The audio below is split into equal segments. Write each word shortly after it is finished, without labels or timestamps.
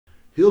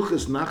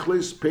Hilchas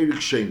Nachles Perik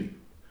Sheni.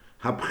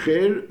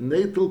 Habcher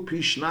Netel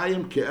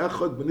Pishnayim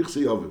Ke'echad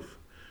B'nichse Yoviv.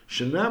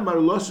 Shenamar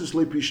Losis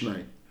Le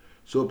Pishnayim.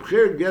 So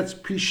Abcher gets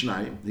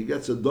Pishnayim, he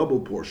gets a double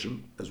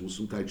portion, as was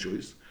some tight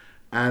choice,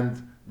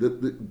 and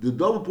the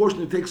double portion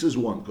he takes is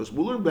one, because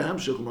we'll learn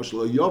Behemshech,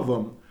 Mashal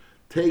Yavam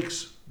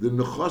takes the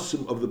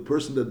nechasim of the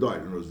person that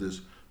died. In other words,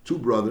 there's three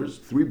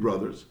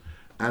brothers,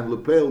 and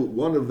Lepel,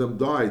 one of them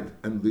died,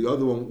 and the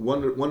other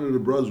one of the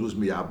brothers was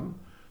Miyabim.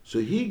 So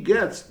he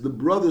gets the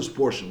brother's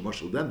portion.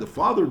 Mashal, then the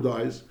father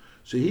dies,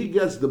 so he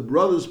gets the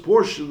brother's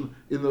portion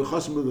in the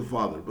nechasim of the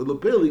father. But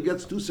Lepel, he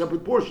gets two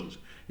separate portions.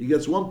 He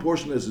gets one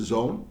portion as his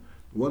own,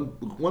 one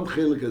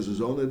chelik as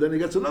his own, and then he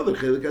gets another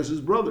chelik as his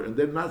brother, and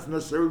they're not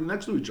necessarily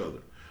next to each other.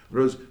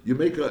 Whereas you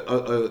make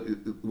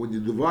when you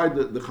divide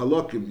the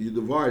chalakim, you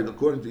divide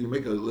according to, you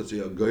make let's say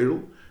a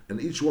geirul, and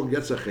each one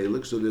gets a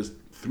chelik. So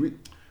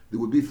there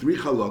would be three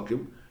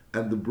chalakim,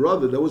 and the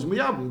brother that was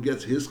miyabim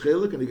gets his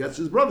chelik and he gets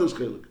his brother's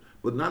chelik,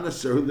 but not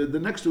necessarily they're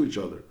next to each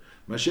other.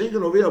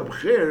 Mashenken over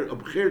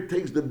Abcher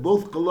takes the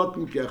both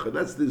chalakim ke'echad.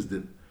 That's this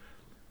din.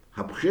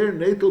 Habcher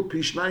netel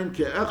pishnayim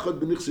ke'echad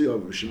b'nichse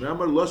yoviv.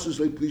 Shenamar losus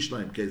le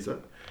pishnayim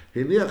ketzad.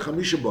 Heniach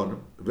chamisha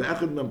bonim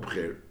ve'echad mem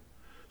bcher.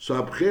 So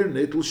Abcher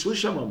netel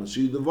shlisha moment. So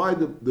you divide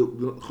the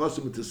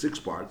chasim into 6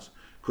 parts,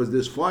 because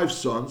there's 5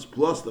 sons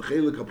plus the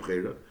chelik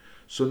Abchera.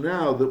 So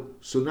now the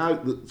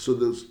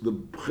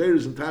bcher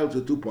is entitled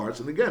to 2 parts,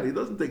 and again he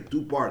doesn't take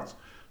 2 parts,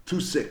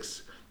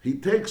 2/6. He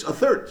takes a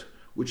third,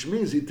 which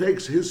means he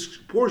takes his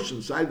portion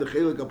inside the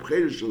chelik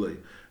Abchera shalei,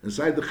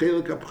 inside the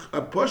chelik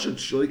Apashat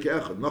shalei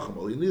ke'echad.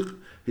 Nachamal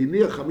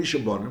hiniach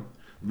chamisha bonim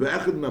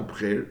ve'echad mem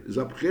bcher is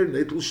Abcher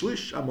netel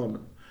shlish a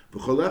moment. The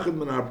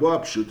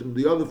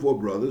other 4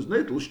 brothers,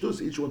 netel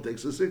shtus, each one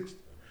takes a 6th.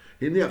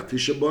 Hiniach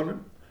tisha bonim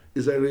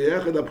is a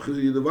echad abcher,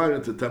 you divide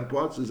into 10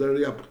 parts. Is a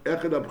echad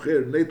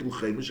abcher netel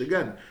chemish.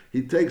 Again,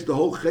 he takes the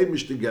whole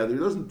chemish together. He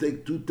doesn't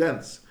take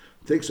 2/10.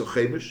 He takes a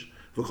chemish.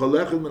 V'chol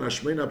echad min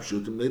hashmein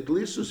apshutim netel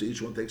isus.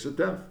 Each one takes a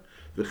 10th.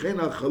 V'chein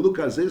al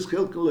chalukah zeis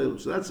chelken leilu.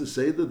 So that's the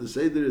seder. The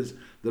seder is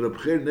that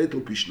abcher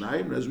netel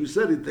pishnayim. And as we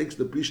said, he takes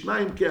the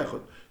pishnayim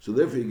ke'echad. So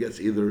therefore, he gets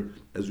either,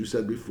 as we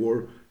said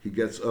before, he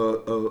gets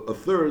a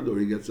third or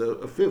he gets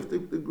a fifth,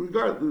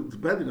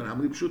 depending on how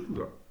many pshutim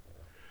there are.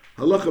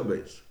 Halacha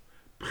beis.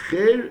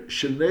 Bcher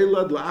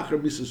shenelad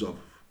la'achar misas.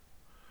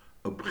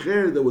 A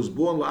bcher that was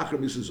born la'achar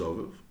misas.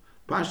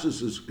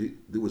 Pashtus is,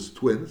 there was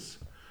twins.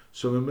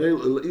 So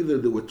either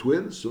there were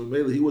twins, so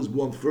he was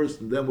born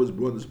first and then was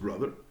born his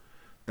brother.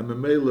 And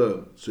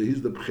so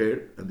he's the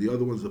bcher and the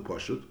other one's the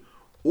pashut.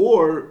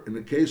 Or in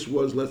the case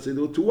was, let's say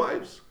there were 2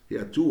 wives. He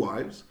had 2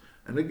 wives.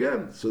 And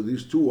again, so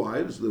these 2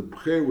 wives, the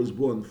bcher was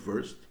born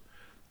first,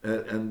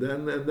 and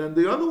then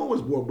the other one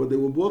was born, but they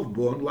were both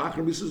born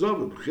lachar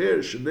misazaviv. Bcher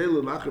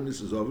shenel lachar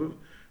misazaviv,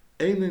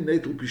 ein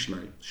netel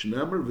pishnayim.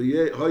 Shnemer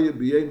v'haya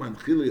b'yei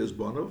manchili as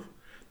bonov,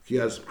 ki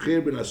as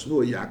bcher ben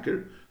asnu a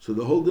yaker. So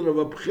the whole din of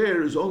a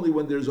bcher is only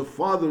when there's a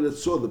father that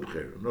saw the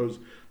bcher. In other words,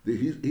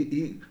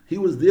 he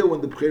was there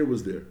when the bcher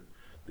was there.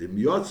 The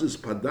miyotzis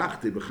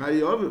padachte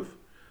b'chayaviv.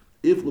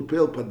 If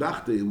lepel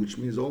padachte, which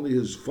means only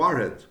his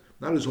forehead,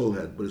 not his whole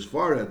head, but his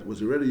forehead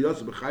was already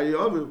Yotze B'Chayi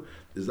Aviv,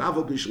 is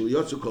Aval Bishul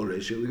Yotze Kol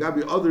Reishei. There got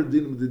to be other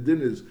dinim. The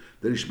din is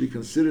that he should be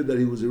considered that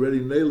he was already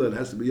Neila. It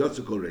has to be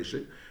Yotze Kol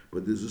Reishei.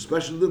 But there's a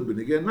special din,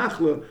 B'nigei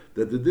Nachla,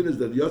 that the din is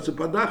that Yotze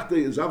Padachte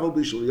is Aval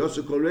Bishul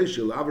Yotze Kol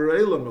Reishei, L'Avar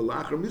Eilam,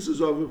 L'Achar Misas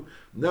Aviv,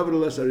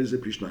 nevertheless there is a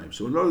Pishnayim.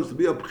 So in order to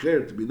be a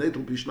B'cher, to be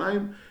Netel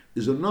Pishnayim,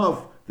 is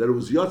enough that it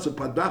was Yotze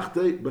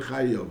Padachte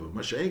B'Chayi Aviv.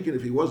 Masha'enkin,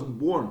 if he wasn't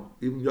born,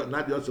 even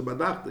not Yotze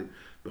Padachte,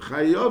 so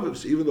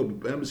even though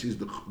the embassy is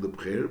the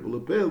b'cher,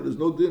 but there's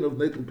no din of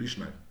netel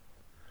pishnayim.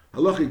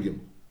 Halacha gim.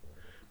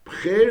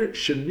 B'cher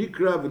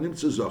shenikra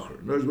v'nimtza zacher.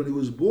 In other words, when he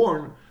was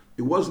born,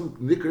 it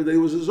wasn't nikra that he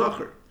was a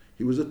zacher.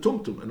 He was a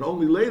tumtum, and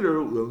only later,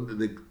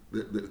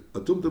 a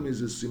tumtum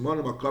is his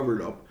simonim are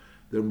covered up,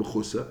 they're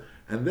mechusa,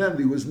 and then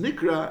he was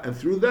nikra, and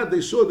through that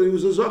they saw that he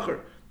was a zacher.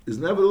 Is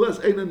nevertheless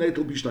ein a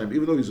netel pishnayim,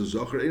 even though he's a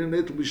zacher, ein a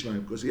netel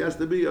pishnayim, because he has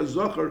to be a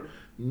zacher,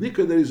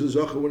 nikra that he's a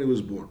zacher when he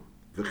was born.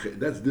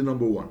 That's din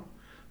number 1.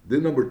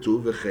 Then number 2,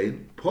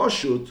 v'chein,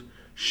 pashut,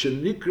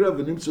 shenikra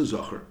v'nimtza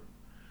zacher.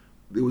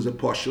 There was a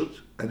pashut,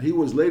 and he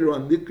was later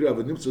on nikra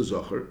v'nimtza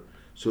zacher.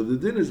 So the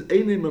din is,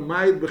 eini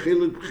mamayit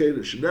b'chelet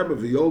b'chelet, shenema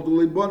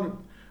v'yoldu leibonim,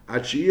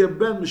 ad sheyeh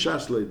ben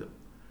mishas leida.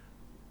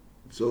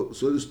 So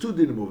there's 2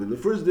 dinim over it. The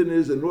first din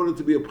is, in order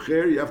to be a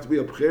b'cher, you have to be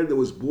a b'cher that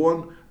was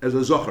born as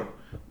a zacher.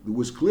 It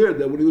was clear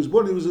that when he was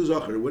born, he was a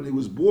zacher. When he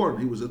was born,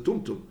 he was a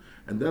tumtum.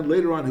 And then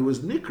later on, he was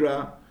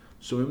nikra.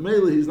 So in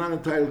Mela, he's not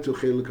entitled to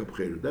chelik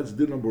abcher. That's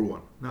din number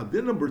 1. Now,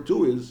 din number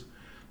 2 is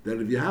that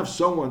if you have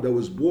someone that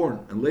was born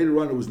and later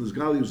on it was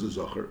nizgali, he was a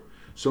zacher.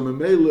 So in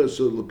Mela,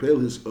 so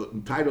Lepel is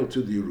entitled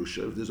to the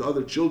Yerusha. If there's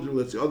other children,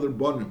 let's say other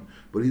bonim,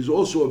 but he's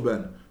also a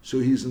ben, so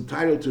he's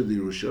entitled to the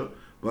Yerusha.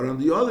 But on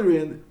the other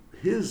end,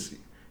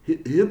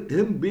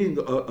 him being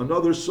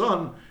another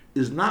son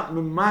is not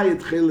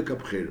memayit chelik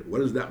abcher. What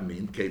does that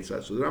mean?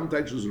 Ketzad. So the Ram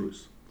teaches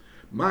Rus.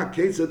 Ma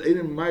ketzad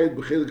ein memayit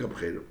b'chelik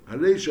abcher.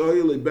 Harei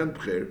shoyel ben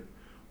b'cher.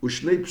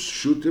 Ushnei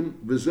pshutim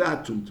v'zeh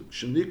hatumtum.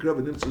 Shenikra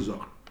v'nimtza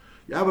zocher.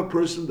 You have a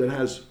person that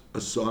has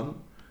a son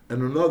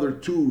and another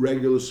two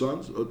regular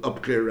sons, a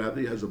bcher rather,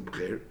 he has a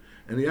bcher,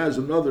 and he has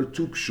another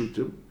two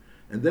pshutim,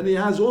 and then he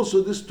has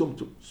also this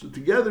tumtum. So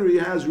together he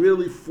has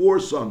really four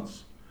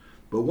sons.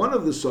 But one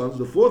of the sons,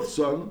 the fourth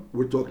son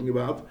we're talking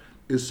about,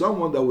 is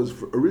someone that was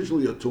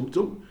originally a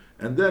tumtum,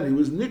 and then he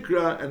was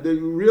nikra, and then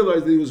you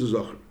realized that he was a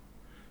zocher.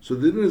 So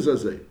the din is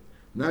azeh.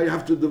 Now you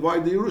have to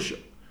divide the Yerusha.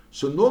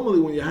 So normally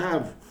when you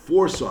have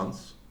four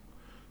sons,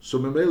 so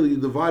memele you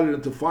divide it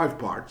into 5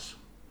 parts,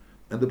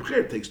 and the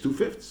bcher takes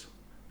 2/5.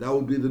 That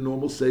would be the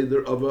normal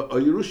seder of a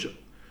Yerusha.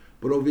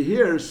 But over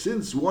here,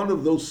 since one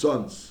of those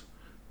sons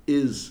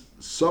is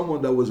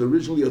someone that was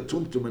originally a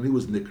tumtum and he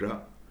was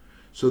nikra,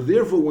 so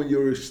therefore when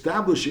you're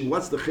establishing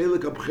what's the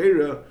chelik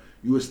abchera,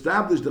 you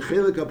establish the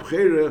chelik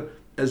abchera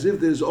as if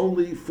there's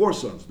only 4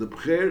 sons, the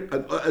bcher,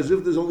 as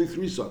if there's only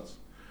 3 sons.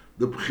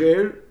 The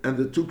bcher and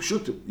the 2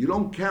 pshutim. You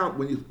don't count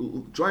when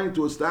you're trying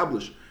to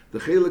establish the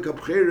chelik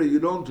abchera, you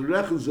don't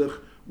rechenzech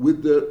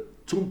with the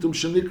tumtum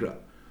shenikra,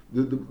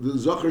 the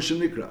zacher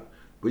shenikra.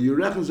 But you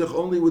rechenzech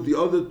only with the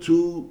other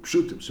 2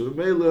 pshutim. So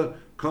Mela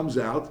comes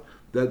out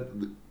that,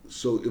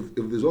 so if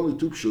there's only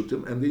 2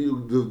 pshutim, and then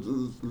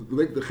you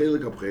make the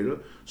chelik abchera,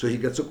 so he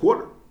gets a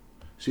quarter.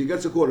 So he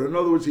gets a quarter. In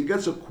other words, he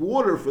gets a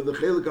quarter for the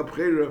chelik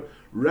abchera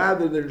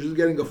rather than just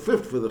getting a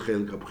 5th for the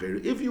chelik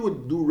abchera. If you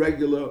would do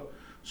regular,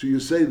 so you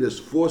say there's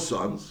 4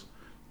 sons,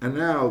 and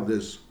now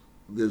there's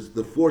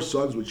the 4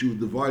 sons which you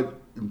divide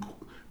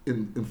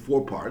in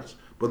 4 parts,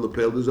 but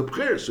lepel there's a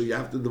bcher, so you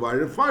have to divide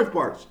it in 5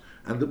 parts.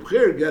 And the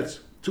bcher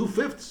gets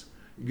 2/5.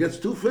 He gets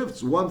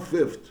 2/5,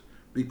 1/5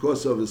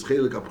 because of his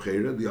chelik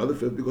abchera, the other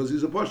 5th because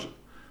he's a pasha.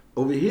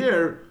 Over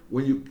here,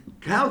 when you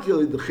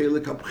calculate the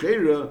chelik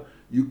abchera,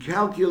 you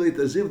calculate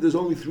as if there's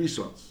only 3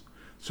 sons.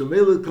 So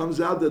Mela comes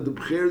out that the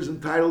bcher is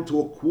entitled to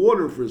a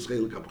quarter for his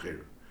chelik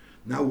abchera.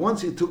 Now,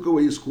 once he took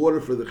away his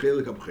quarter for the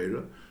chelik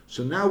abchera,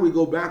 so now we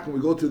go back and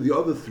we go to the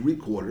other 3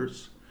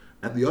 quarters,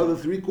 and the other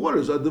 3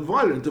 quarters are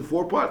divided into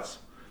 4 parts.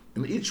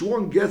 And each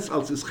one gets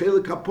al his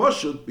chelik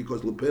haposhut,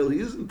 because lepel he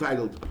is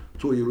entitled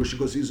to a Yerusha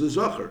because he's a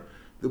zocher.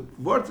 The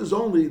word is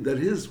only that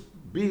his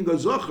being a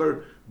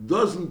zocher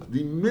doesn't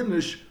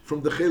diminish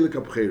from the chelik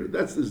abchera.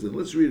 That's this thing.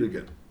 Let's read it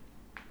again.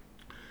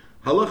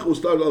 Halacha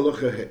ustar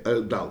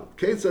halacha dal.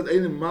 Keitzad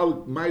einim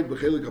mal ma'id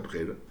b'chelik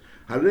abchera.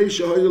 Harei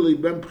shehoyu li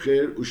ben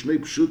bcher ushnei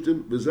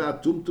pshutim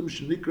v'zeh tumtum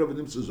shenikra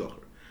v'nimtza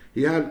zocher.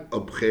 He had a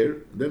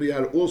bcher, then he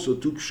had also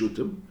 2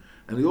 pshutim,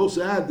 and he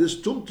also had this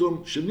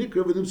tumtum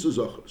shenikra v'nimtza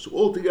zocher. So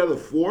altogether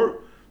 4,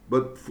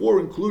 but 4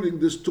 including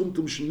this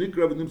tumtum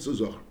shenikra v'nimtza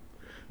zocher.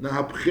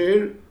 Now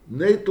habcher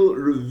netel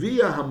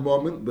revia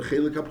hamomen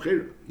b'chelik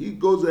habcher. He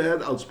goes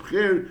ahead als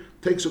bcher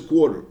takes a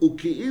quarter.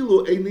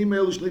 Uki'ilu einim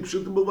el shnei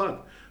pshutim b'vad.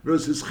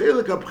 Whereas his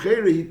chelik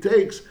habcher he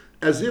takes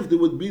as if there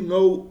would be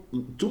no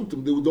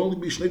tumtum, there would only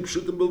be shnei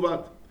pshutim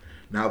b'vad.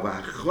 Now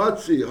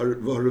v'achatzi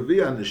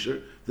v'revia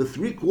nisher, the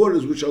 3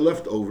 quarters which are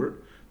left over,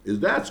 is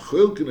that's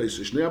cholkinei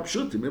shnei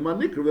pshutim im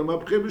hanikra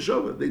v'mabcher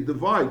b'shava. They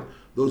divide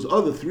those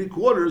other 3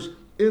 quarters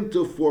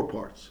into 4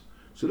 parts.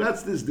 So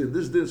that's this din.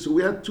 This din. So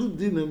we had 2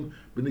 dinim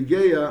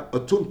b'nigeya a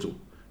tumtum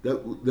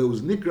that there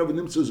was nikra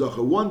v'nimtza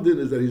zocher. One din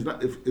is that he's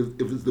not. If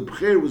it's the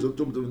bcher was a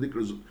tumtum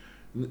nikra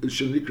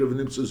shenikra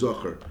v'nimtza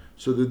zocher.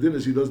 So the din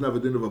is he doesn't have a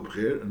din of a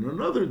bcher. And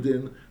another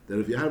din that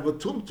if you have a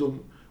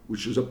tumtum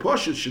which is a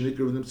poshet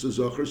shenikra v'nimtza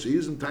zocher, so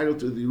he's entitled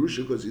to the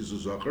Yerusha because he's a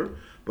zocher.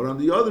 But on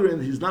the other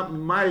end, he's not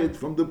mayit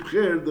from the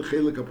bcher, the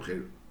chelik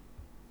abcher.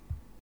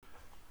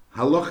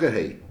 Halacha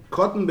hey,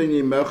 cotton ben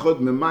yimechod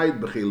memayit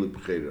b'chelik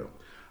b'cher.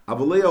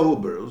 Avalei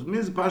Huber. It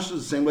means Pasha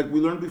is the same like we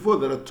learned before,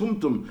 that a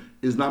tumtum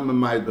is not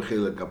memayit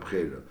b'chelik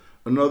abcher.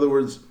 In other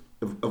words,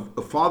 if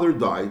a father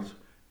died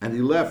and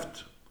he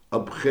left a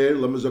bcher,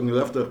 he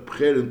left a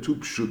bcher and 2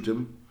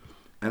 pshutim,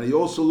 and he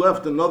also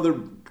left another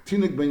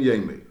tinik ben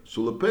yemeh.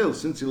 So lepel,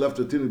 since he left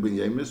a tinik ben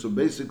yemeh, so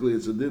basically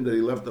it's a din that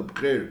he left a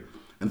bcher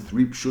and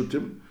 3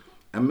 pshutim,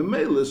 and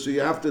memela, so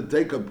you have to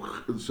take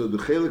so the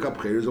chelik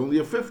abcher is only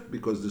a 5th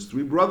because there's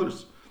 3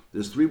 brothers.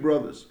 There's 3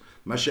 brothers.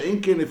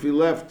 Masha'inkin, if he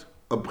left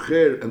a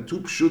bcher and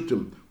 2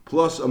 pshutim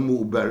plus a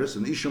mu'beres,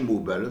 an isha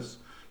mu'beres.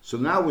 So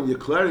now when you're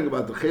declaring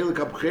about the chelik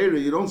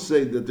abcher, you don't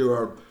say that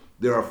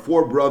there are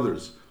 4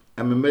 brothers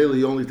and memela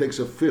he only takes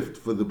a 5th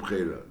for the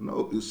bchera.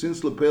 No,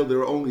 since lepel there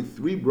are only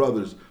 3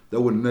 brothers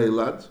that were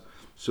neilat,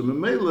 so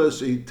memela,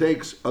 so he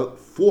takes a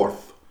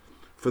 4th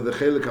for the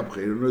chelik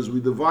abcher. And as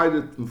we divide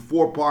it in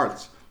 4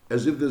 parts,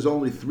 as if there's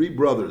only 3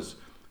 brothers,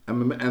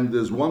 and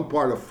there's 1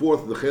 part, a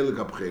 4th, the chelik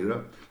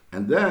abcher,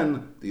 and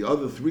then the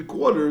other 3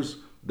 quarters,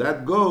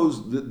 that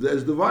goes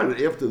as divided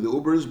after the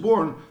uber is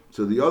born.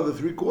 So the other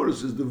 3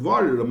 quarters is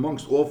divided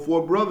amongst all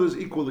 4 brothers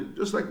equally.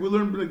 Just like we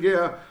learned in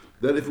B'negea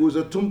that if it was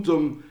a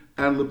tumtum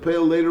and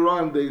lepel later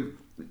on, they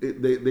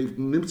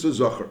nimtza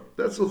zocher.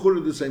 That's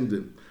the same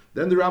thing.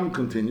 Then the Ram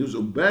continues,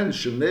 uben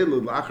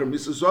shenel la'achar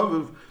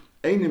misasaviv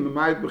einim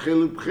memayit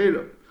b'chelik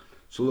b'chera.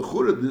 So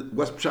l'chura,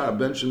 what's pshat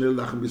ben shenel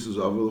la'achar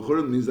misasaviv?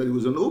 L'chura means that he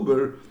was an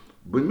uber.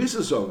 But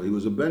Misasav, he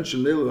was a ben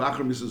shenel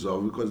la'achar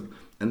misasav because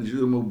and the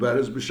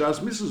Muberes b'shas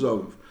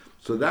misazov.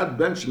 So that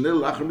ben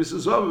shenel lachar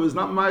misazov is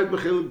not ma'id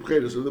b'chelik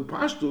b'chera. So the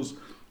pashtus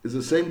is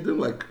the same thing,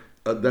 like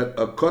that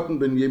a cotton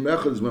ben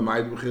yemechad is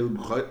ma'id b'chelik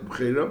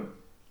b'chera.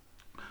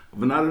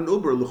 But not an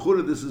uber.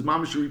 L'chura, this is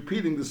mamish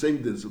repeating the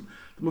same din. So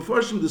the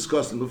Mefarshim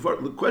discussing.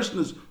 The question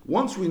is,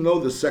 once we know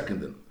the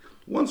second din,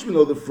 once we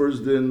know the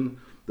first din,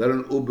 that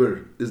an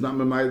uber is not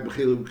memayed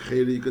b'chelik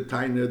b'chera, you could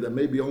tie there that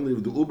maybe only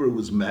if the uber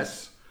was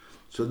mess.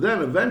 So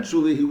then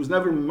eventually he was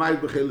never memayed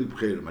b'chelik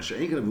b'chera.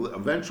 Masha'inkin,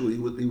 eventually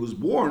he was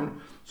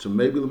born, so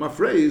maybe the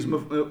mafrei is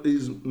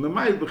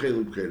memayed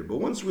b'chelik b'chera. But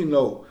once we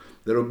know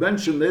that a ben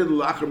shenei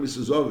l'achar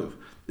misazoviv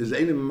is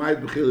ain't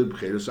memayed b'chelik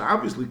b'chera, so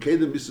obviously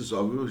kedem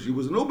misazoviv, she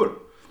was an uber.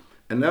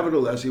 And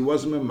nevertheless, he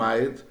wasn't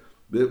memayed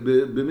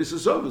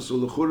b'misazoviv. So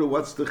l'chura,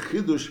 what's the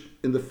chidush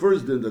in the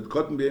first din that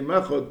cotton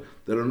b'yemechad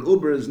that an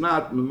uber is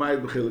not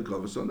memayed b'chelik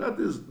b'chera? So that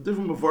is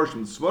different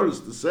mefarshim.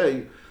 Svaris to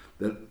say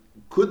that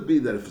could be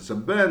that if it's a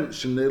ben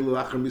shenei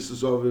l'achar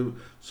misazoviv,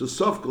 so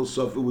sof kol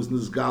sof it was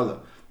nizgala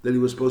that he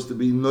was supposed to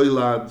be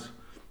noilad.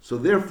 So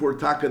therefore,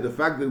 taka, the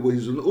fact that when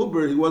he's an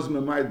uber, he wasn't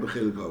memayed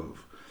b'chelik b'chera.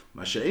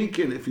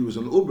 Masha'inkin, if he was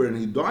an uber and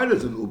he died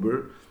as an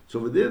uber, so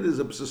over there's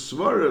a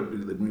svara,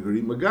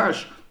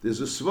 Magash,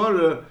 there's a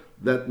svara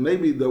that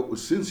maybe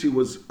since he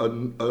was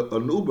an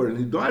uber and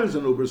he died as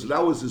an uber, so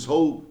that was his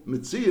whole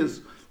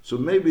mitzias. So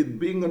maybe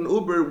being an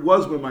uber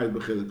was memayed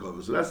b'chelik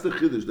b'chera. So that's the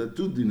chiddush. That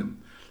two dinim.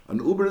 An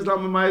uber is not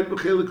memayed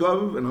b'chelik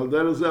b'chera, and al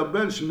derech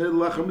ben shenei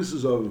l'achar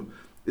misazov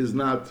is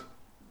not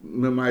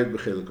memayed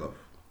b'chelik b'chera.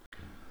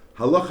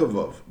 Halacha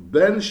vav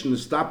ben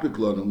shnestapik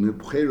lanu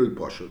mib'cherei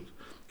poshut.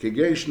 He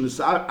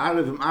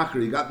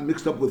got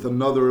mixed up with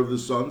another of the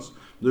sons.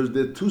 There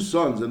are two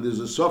sons, and there's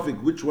a suffix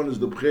which one is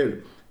the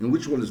b'cher and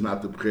which one is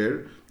not the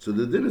b'cher. So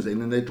the din is ein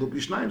neitel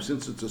pishnayim.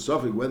 Since it's a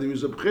suffix, whether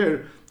he's a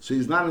b'cher, so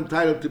he's not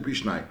entitled to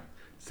pishnayim.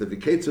 So the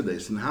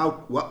ketzades, and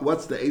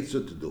what's the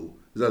eitzah to do?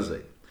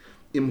 Zazay.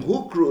 Im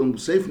hukru and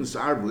seifnes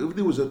arvu. If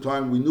there was a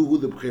time we knew who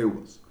the b'cher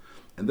was,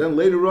 and then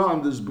later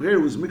on this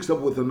b'cher was mixed up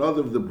with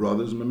another of the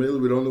brothers, and we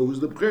don't know who's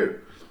the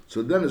b'cher.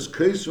 So then it's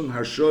keisun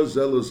harsho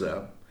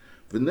zelozeh.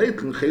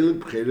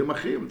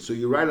 So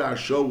you write our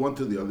show one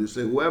to the other. You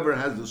say whoever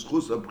has the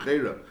schus of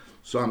b'chera,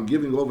 so I'm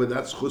giving over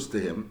that schus to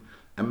him.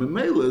 And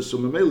memela, so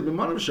memela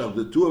b'manav,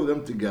 the two of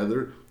them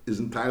together is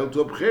entitled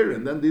to a b'chera,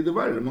 and then they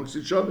divide it amongst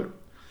each other.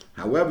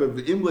 However,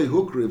 v'imlei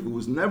hukri, if it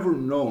was never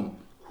known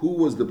who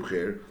was the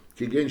b'cher,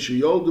 kigen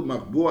sheyoldu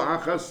makbua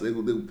achas,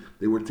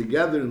 they were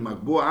together in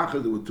makbua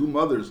achas. There were two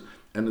mothers,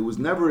 and it was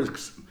never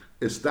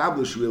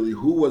established really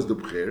who was the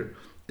b'cher.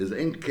 Is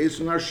ein case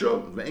in our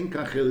show, ve'en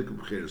kan chelik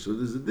b'cher. So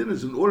there's a din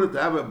is in order to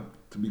have a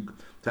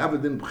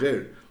din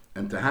b'cher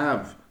and to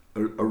have a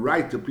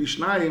right to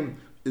pishnayim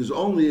is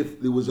only if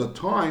there was a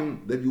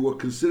time that you were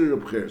considered a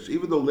b'cher. So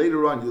even though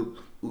later on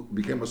you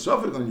became a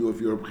suffix on you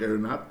if you're a b'cher or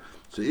not.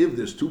 So if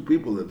there's two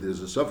people that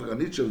there's a suffix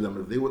on each of them,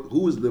 if they were,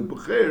 who is the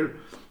b'cher,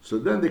 so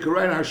then they can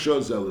write our show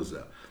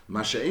zelazah.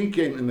 Masha'in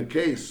came in the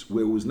case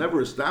where it was never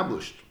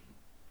established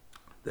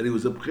that he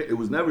was a b'cher. It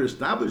was never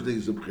established that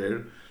he's a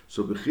b'cher.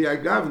 So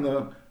b'chiyah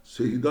gavna.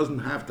 So he doesn't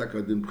have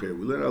takadin b'cher.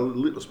 We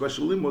learn a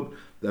special limud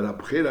that a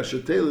b'cher asher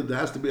there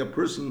has to be a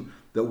person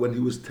that when he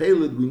was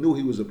tailored, we knew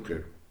he was a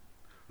b'cher.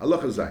 Allah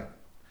chazai.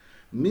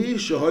 Mi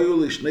shehoyu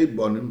lishnei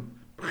bonim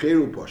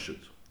b'cheru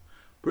poshet.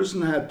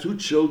 Person had two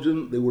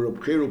children, they were a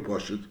b'cheru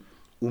poshet.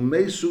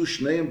 Umesu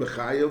shneim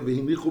b'chaya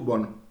v'hinichu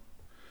bonim.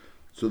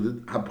 So the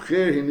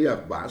b'cher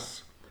hiniach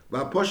bas,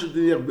 v'aposhet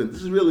hiniach ben.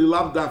 This is really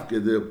lav dafke,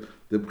 the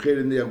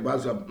b'cher hiniach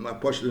bas,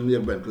 aposhet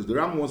hiniach ben. Because the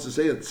Rambam wants to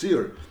say a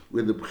tzir,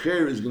 where the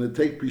b'cher is going to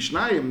take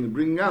pishnayim and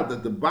bringing out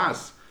that the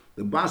bas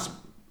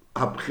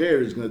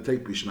ha-b'cher is going to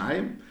take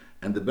pishnayim,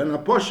 and the ben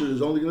ha-poshet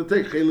is only going to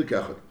take chelik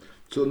echad.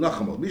 So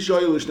Nachamol,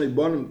 Mishoyel Shnei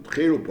Bonim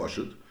B'cheru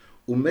Poshet,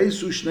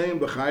 Umesu Shneim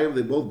B'chayev,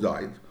 they both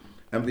died,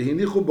 and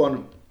V'hinichu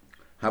Bonim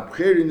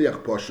ha-b'cher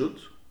iniach poshet,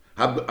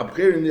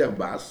 ha-b'cher iniach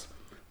bas,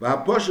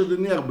 v'ha-poshet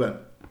iniach ben.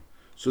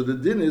 So the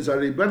din is,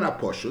 Ari ben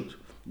ha-poshet,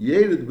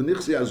 Yered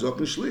b'nichsi azok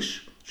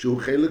n'shlish, shu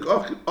chelik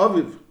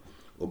aviv.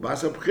 So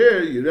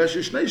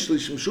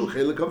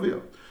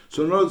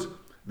in other words,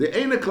 the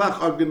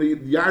Einaklach are going to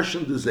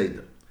yarshan the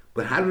Zayda.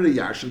 But how do they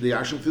yarshan? They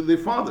yarshan through their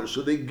father.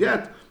 So they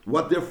get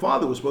what their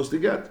father was supposed to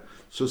get.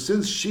 So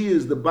since she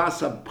is the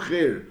Bas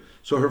HaBcher,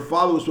 so her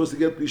father was supposed to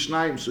get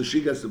Pishnayim, so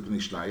she gets the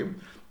Pishnayim.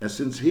 And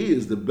since he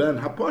is the Ben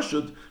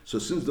HaPoshet, so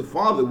since the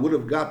father would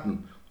have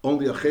gotten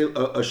only a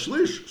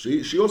shlish,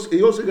 he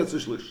also gets a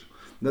shlish.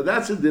 Now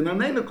that's a din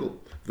anenakul.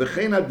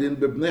 V'chein adin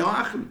b'bnei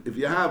ha'achim. If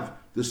you have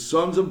the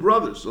sons of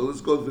brothers, so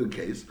let's go through the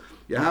case.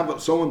 You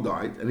have someone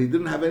died and he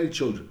didn't have any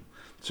children.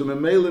 So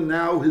Memela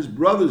now his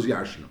brothers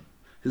yashin him.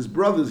 His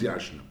brothers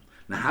yashin him.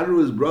 Now how do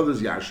his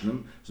brothers yashin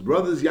him? His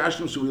brothers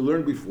yashin him. So we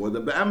learned before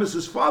that Be'emes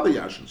his father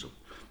yashins him.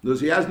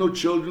 Because he has no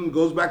children,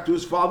 goes back to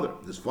his father.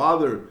 His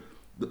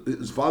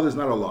father is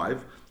not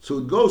alive, so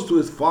it goes to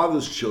his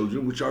father's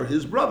children, which are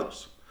his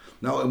brothers.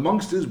 Now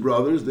amongst his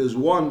brothers, there's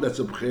one that's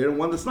a b'cher and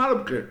one that's not a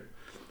b'cher.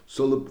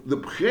 So the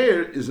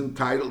b'cher is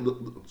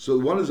entitled, so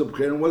one is a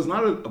b'cher and one is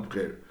not a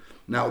b'cher.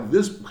 Now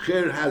this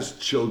b'cher has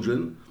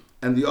children,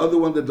 and the other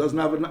one that doesn't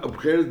have a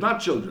b'cher is not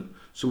children.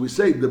 So we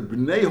say the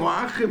bnei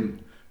ha'achim,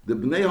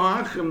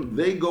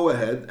 they go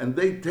ahead and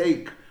they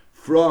take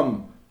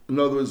from, in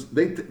other words,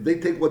 they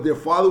take what their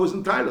father was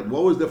entitled.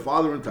 What was their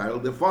father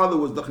entitled? Their father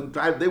was the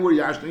entitled. They were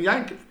Yashn and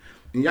Yankiv,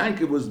 and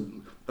Yankiv was,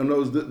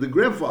 the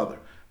grandfather,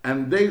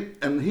 and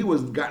he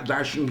was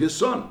dashing his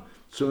son.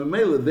 So in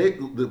Mela, the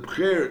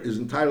b'cher is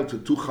entitled to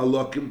 2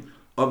 chalakim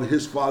of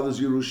his father's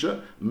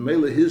Yerusha.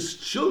 Mela, his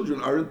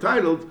children are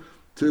entitled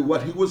to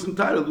what he was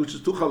entitled, which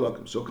is 2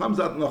 chalakim. So it comes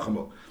out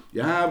Nachamo.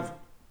 You have,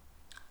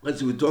 let's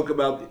see, we talk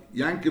about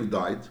Yankiv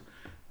died,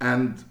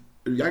 and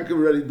Yankiv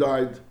already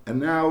died, and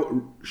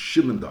now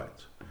Shimon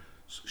died.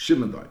 So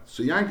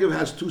Yankiv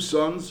has 2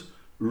 sons,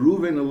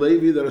 Reuven and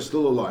Levi, that are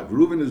still alive.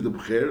 Reuven is the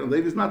b'cher, and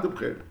Levi is not the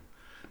b'cher.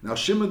 Now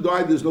Shimon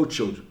died, there's no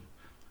children.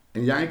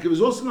 And Yankiv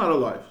is also not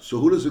alive. So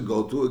who does it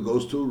go to? It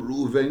goes to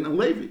Reuven and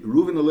Levi.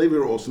 Reuven and Levi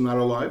are also not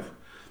alive.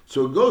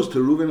 So it goes to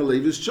Reuven and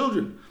Levi's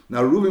children.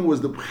 Now Reuven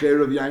was the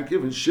b'cher of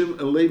Yankiv, and Shimon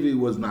and Levi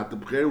was not the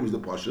b'cher, was the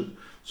pashut.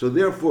 So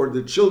therefore,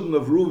 the children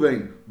of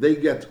Reuven, they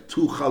get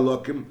 2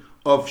 chalakim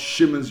of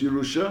Shimon's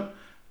Yerusha,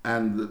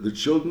 and the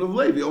children of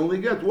Levi only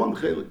get 1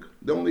 chelik.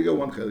 They only get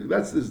 1 chelik.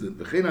 That's this din.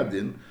 V'chein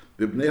adin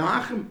b'bnei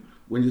ha'achim.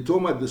 When you're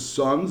talking about the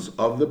sons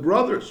of the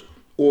brothers,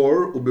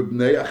 or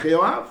b'bnei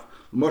acheav.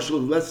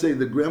 Let's say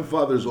the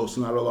grandfather is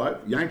also not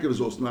alive. Yankiv is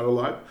also not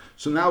alive.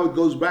 So now it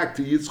goes back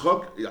to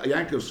Yitzchak,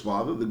 Yankiv's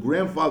father, the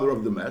grandfather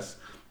of the mess.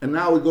 And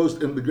now it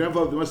goes, and the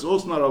grandfather of the mess is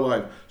also not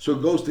alive. So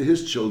it goes to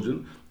his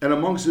children. And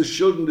amongst his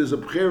children, there's a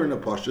b'cher and a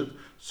pashut.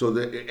 So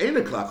the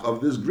eneklach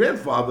of this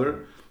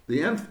grandfather,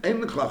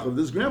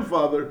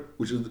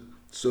 which is,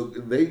 so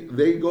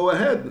they go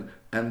ahead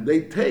and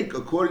they take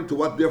according to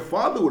what their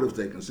father would have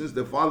taken. Since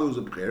their father was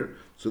a b'cher,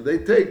 so they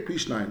take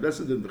pishnayim. That's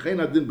the din.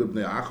 V'chein adin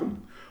b'bnei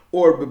achim.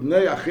 Or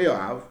b'bnei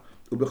acheav,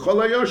 u'b'chol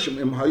ha'yorshim,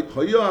 im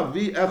hayo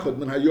avi echad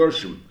min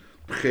ha'yorshim,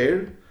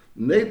 b'cher,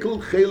 netel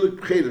chelik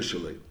b'cher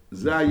shalei,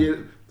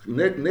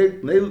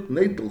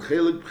 netel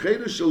chelik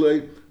b'cher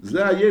shalei,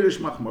 zeh yeresh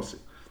machmasi.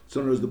 So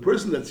in other words, the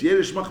person that's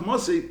yeresh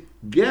machmasi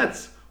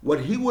gets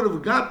what he would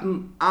have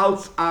gotten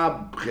als a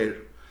b'cher.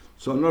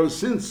 So in other words,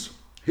 since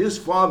his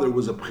father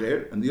was a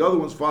b'cher, and the other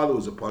one's father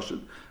was a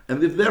pashut,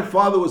 and if their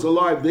father was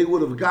alive, they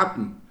would have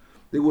gotten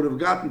the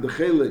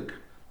chelik,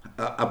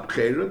 a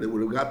b'chera, they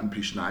would have gotten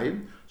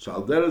pishnayim. So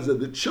al derech zeh,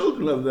 the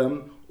children of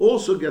them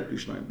also get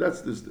pishnayim.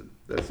 That's this din.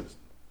 That's this.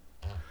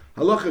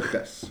 Halacha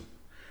ches.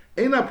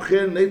 Ein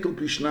b'cher netel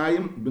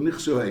pishnayim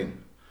b'nichsuheim.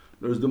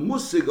 There's the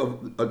musig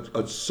of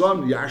a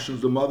son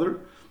yashins the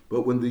mother,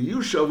 but when the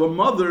yusha of a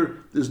mother,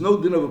 there's no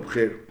din of a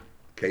b'cher.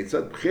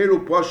 Keitzad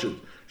b'cheru pashut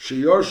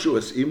sheyarshu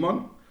es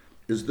iman.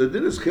 Is the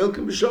din is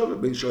chelkim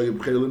b'shavah ben shoyim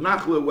b'cher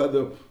lenachla,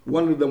 whether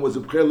one of them was a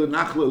b'cher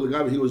lenachla,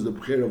 l'gav he was the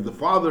b'cher of the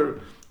father,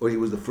 or he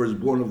was the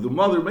firstborn of the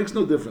mother, it makes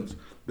no difference.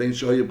 Ben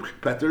shoyim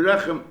peter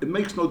rechem, it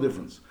makes no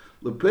difference.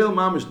 Lepel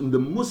mamish, in the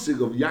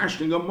musig of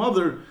yashning a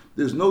mother,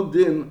 there's no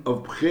din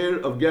of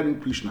b'cher of getting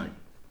pishnai.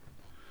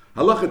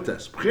 Halacha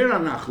tes, b'cher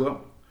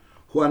anachla,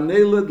 hu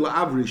aneled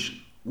la'avrish.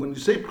 When you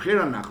say b'cher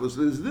anachla,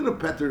 so there's a din of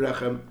peter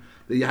rechem,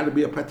 that you had to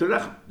be a peter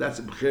rechem. That's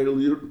a b'cher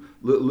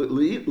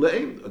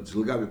le'ein. It's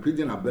l'gavi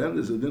pidyon haben,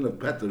 there's a din of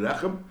peter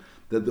rechem,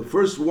 that the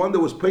first one, there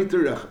was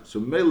peter rechem.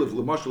 So male, if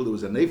l'mashal, there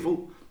was a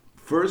nefel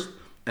first,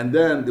 and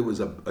then there was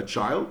a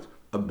child,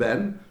 a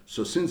ben.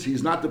 So since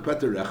he's not the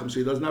peter rechem, so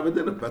he doesn't have a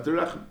din of peter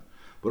rechem.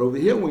 But over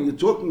here, when you're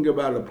talking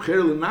about a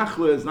b'cher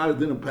l'nachla, it's not a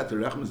din of peter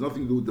rechem. It's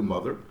nothing to do with the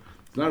mother.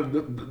 It's not a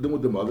din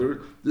with the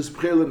mother. This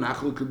b'cher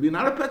l'nachla could be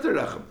not a peter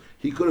rechem.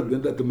 He could have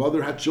been that the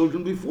mother had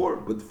children before,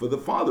 but for the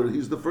father,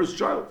 he's the first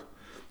child.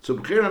 So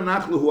b'cher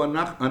l'nachla hu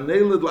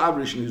aneled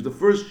l'avrishin. He's the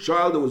first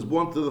child that was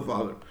born to the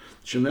father.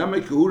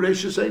 Shenemek hu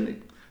reishis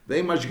eini.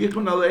 It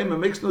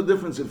makes no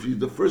difference if he's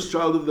the first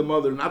child of the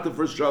mother, not the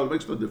first child, it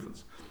makes no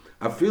difference.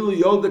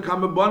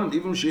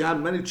 Even if she had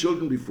many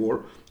children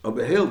before,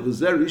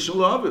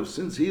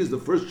 since he is the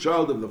first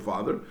child of the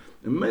father,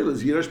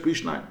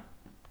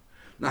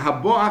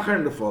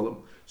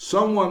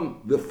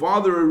 someone, the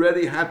father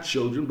already had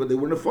children, but they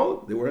were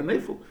nefolim, they were a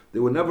nefil. They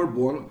were never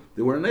born,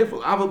 they were a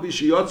nefil.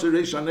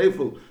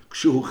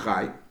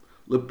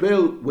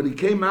 When he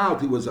came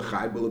out, he was a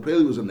chai, but lepel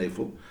he was a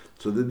nefil.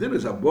 So the din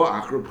is abo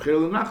achra b'cher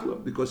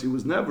l'nachla, because he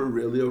was never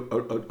really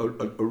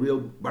a real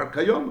bar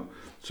kayoma.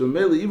 So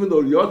mainly, even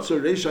though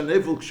yotzer reisha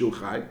nefil kshu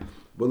chai,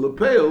 but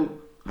lepel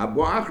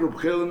abo achra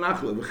b'cher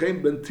l'nachla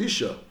v'chein ben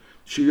tisha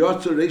she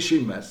yotzer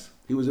reishi mes.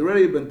 He was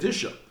already a ben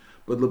tisha,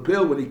 but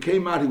lepel when he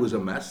came out he was a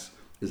mess.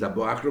 Is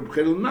abo achra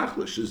b'cher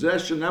l'nachla shezeh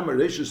shenamar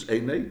reishis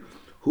einei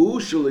hu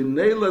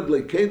shelinelad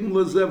lekeden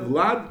lezev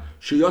vlad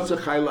she yotzer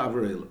chai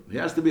la'avarela. He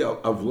has to be a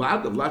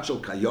vlad shel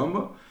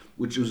kayoma,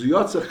 which was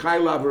Yotze Chai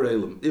Laver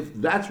Elam. If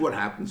that's what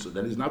happened, so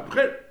then he's not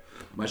B'cher.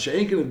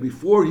 Masha'enkin, if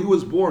before he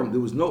was born, there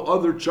was no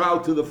other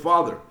child to the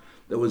father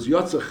that was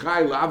Yotze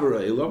Chai Laver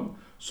Elam,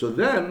 so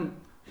then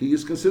he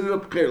is considered a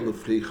B'cher.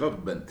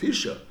 L'frichach ben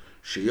Tisha,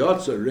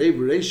 Sheyotze Reiv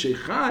Reishei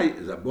Chai,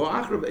 is a Bo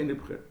Achrav Ein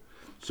B'cher.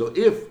 So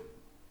if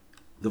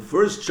the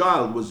first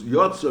child was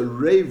Yotze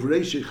Reiv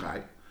Reishei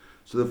Chai,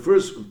 So the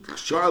first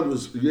child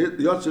was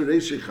Yotzer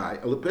Reish Chai.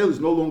 Lepel is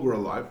no longer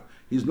alive.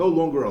 He's no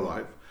longer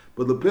alive.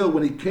 But Lepel,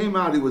 when he came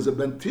out, he was a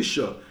Ben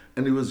Tisha,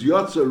 and he was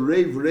Yotzer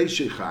Reiv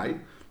Reish Chai.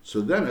 So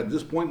then, at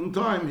this point in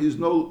time,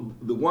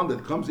 the one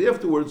that comes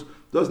afterwards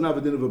doesn't have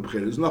a din of a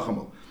b'cher. It's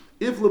nachamal.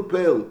 If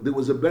Lepel, there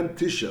was a Ben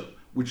Tisha,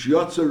 which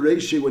Yotzer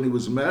Reish when he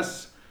was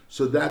mess,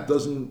 so that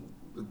doesn't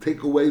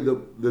take away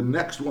the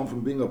next one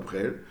from being a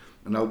b'cher.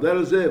 And Al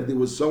Derazev, there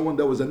was someone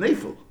that was a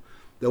nefel.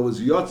 That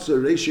was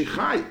Yotzer Reish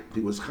Chai. He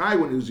was Chai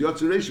when he was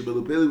Yotzer Reish, but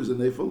Lepel was a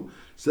nefel.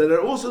 So that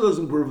also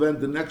doesn't prevent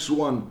the next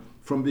one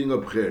from being a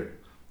b'cher.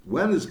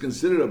 When is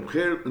considered a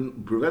b'cher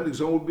and preventing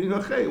someone from being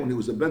a Chai? When he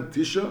was a Ben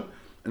Tisha,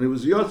 and it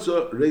was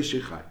Yotzer Reish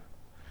Chai.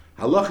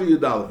 Halacha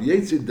Yudalev,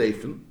 Yetzid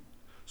Deifen,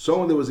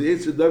 someone that was a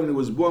Yetzid Deifen, he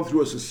was born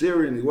through a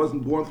cesarean, he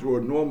wasn't born through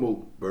a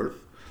normal birth.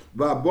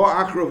 Va'abo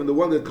Achrov, and the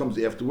one that comes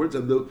afterwards,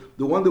 and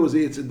the one that was a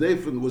Yetzid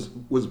Deifen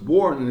was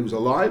born and he was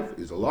alive,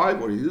 he's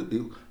alive, or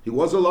he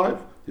was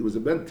alive, he was a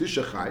Ben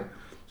Tisha Chai.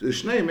 So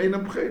his name ain't a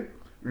B'cher.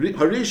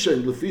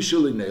 Harisha Lefisha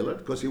Neilat,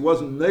 because he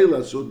wasn't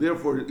Neilat, so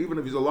therefore, even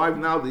if he's alive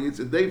now, the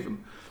Yetzid Deifen,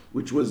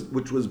 which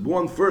was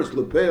born first,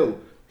 Lepel,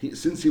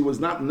 since he was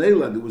not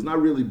Neilad, he was not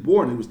really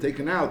born, he was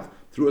taken out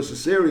through a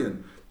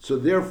cesarean. So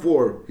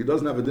therefore, he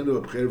doesn't have a din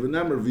of b'cher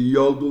v'nemer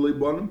v'yoldu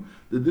leibonim.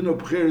 The din of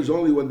b'cher is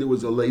only when there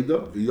was a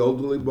leida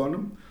v'yoldu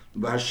leibonim.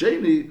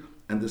 V'hasheni,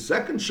 and the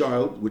second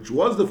child, which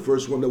was the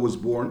first one that was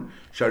born,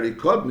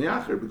 sharikod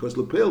mi'acher, because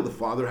Lepel, the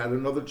father, had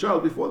another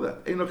child before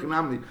that. Enoch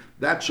Namni,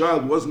 that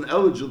child wasn't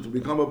eligible to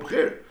become a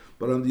b'cher.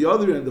 But on the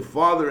other hand, the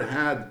father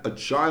had a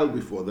child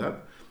before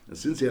that, and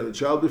since he had a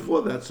child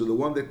before that, so the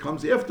one that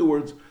comes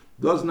afterwards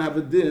doesn't have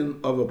a din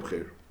of a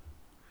b'cher.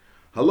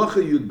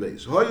 Halacha Yud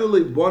Beis.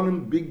 Hoyole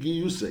bonim big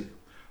giyusei.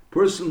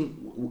 Person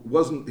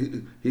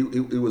wasn't, he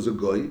was a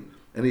goy,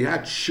 and he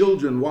had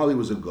children while he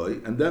was a goy,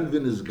 and then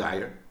vin is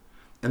gayer,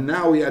 and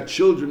now he had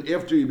children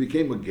after he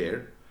became a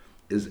ger,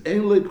 is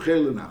ein le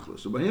b'cher lenachla.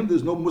 So by him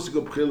there's no musik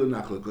of b'cher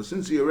lenachla, because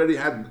since he already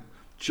had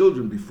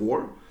children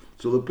before,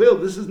 so Lepel,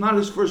 this is not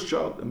his first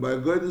child, and by a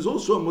goy there's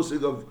also a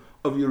musik of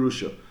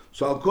Yerusha.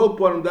 So I'll call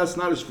upon him, that's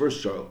not his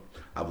first child.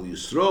 Abu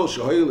Yisrael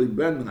shehoyeli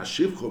ben min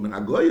hashivcho min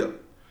agoya,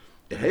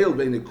 ehel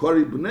ve'ni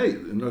kori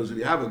b'nei. In other words, if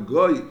you have a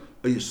goy,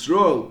 a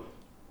Yisrael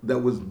that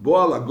was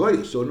Baal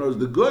Agoya, so in other words,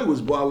 the goy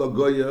was Baal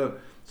Agoya,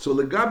 so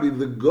legabi,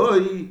 the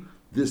goy,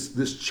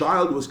 this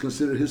child was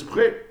considered his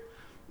b'cher.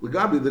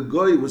 Legabi, the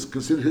goy was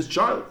considered his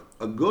child.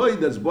 A goy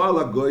that's Baal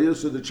Agoya,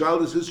 so the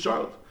child is his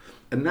child.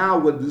 And now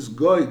when this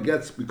goy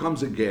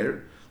becomes a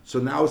ger, so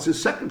now it's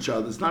his second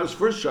child, it's not his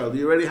first child,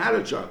 he already had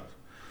a child.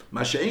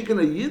 Masha'inkan,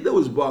 a yid that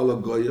was Baal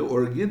Agoya,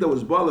 or a yid that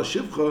was Baal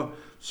Shivcha,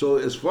 so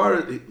as far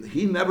as,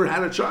 he never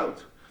had a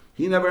child.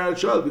 He never had a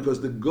child,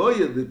 because the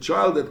Goya, the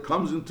child that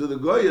comes into the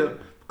Goya,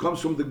 comes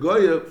from the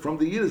Goya, from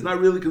the yid, is not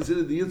really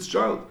considered the yid's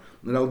child.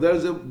 Now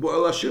there's a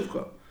Baal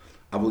Shivcha.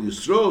 Avol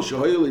Yisrael,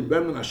 shehoyeli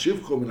ben min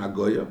hashivcha min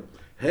agoya,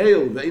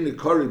 hail ve'ini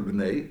kori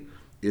b'nei,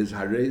 is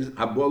harez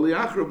haboli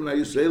achra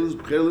b'nei Yisrael is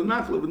b'cher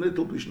lenachla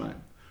v'nitel pishnayim.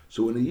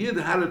 So when a yid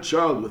had a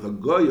child with a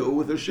Goya or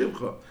with a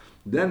Shivcha,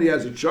 then he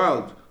has a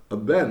child, a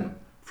ben,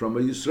 from a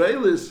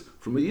Yisraelis,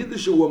 from a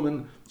Yiddish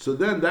woman, so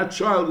then that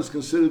child is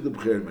considered the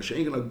b'cher.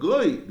 Mashiach, a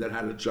goy that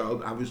had a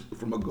child, obviously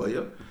from a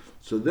goya,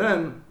 so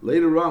then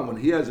later on when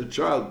he has a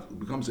child,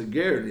 becomes a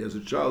ger, and he has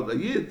a child, a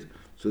yid,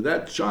 so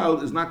that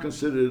child is not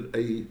considered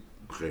a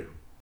b'cher.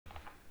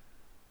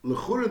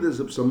 L'chura, there's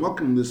a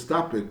psamokim in this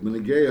topic,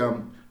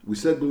 we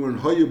said we were in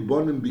hoyu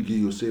bonim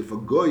b'giyus. If a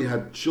goy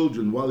had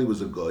children while he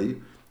was a goy,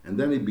 and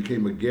then he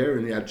became a ger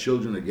and he had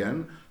children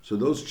again, so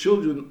those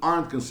children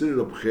aren't considered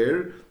a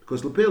b'cher,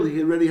 because Lepel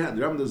he already had.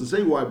 The Rambam doesn't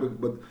say why,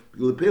 but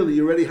Lepel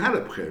he already had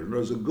a b'cher.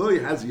 Whereas a goy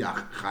has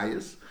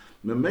chayes.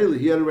 Memela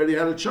he had already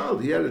had a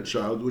child. He had a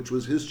child which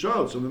was his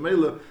child. So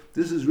Memela,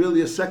 this is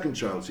really a second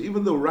child. So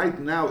even though right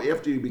now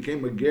after he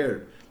became a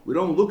ger, we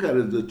don't look at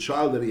it the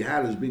child that he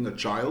had as being a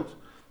child,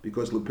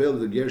 because Lepel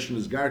the gershon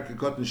is gar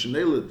kikot and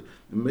shenelit.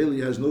 Memela he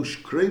has no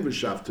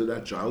kreveshaf to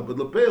that child. But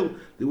Lepel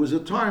there was a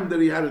time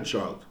that he had a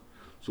child.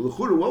 So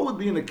l'chura, what would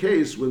be in a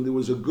case when there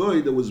was a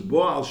goy that was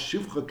Baal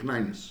Shivcha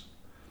Knainis?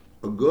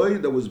 A goy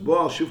that was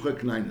Baal Shivcha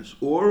Knainis,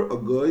 or a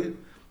goy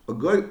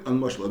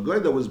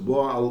that was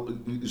Baal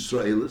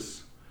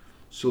Israelis.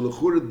 So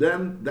l'chura,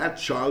 then that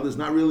child is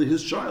not really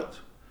his child.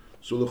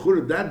 So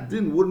l'chura, that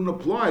din wouldn't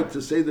apply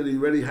to say that he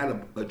already had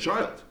a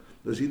child,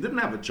 because he didn't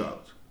have a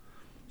child.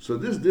 So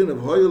this din of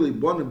Hoyeli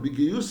Bonim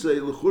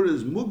B'giyusei l'chura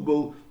is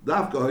mugbal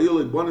dafka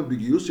Hoyeli Bonim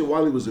B'giyusei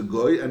while he was a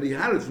goy, and he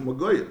had it from a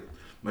goy.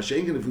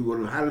 Mashenkin, if he would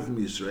have had it from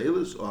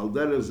Yisraelis, or Al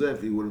Derazeh,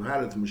 if he would have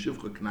had it from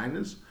Shivcha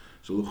Knainis,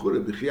 so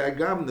l'chura b'chiyai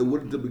gam, that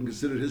wouldn't have been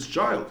considered his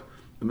child.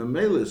 And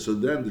Memela, so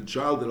then the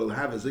child that he'll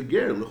have as a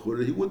ger,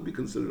 l'chura, he would be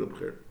considered a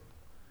b'cher.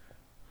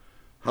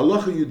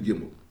 Halacha Yud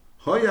Gimel.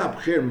 Hoya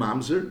b'cher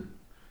mamzer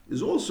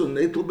is also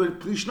netel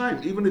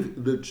b'plishnayim. Even if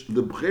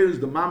the b'cher is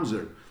the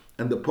mamzer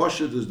and the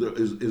poshet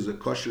is a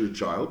kosher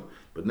child,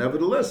 but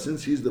nevertheless,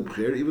 since he's the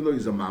b'cher, even though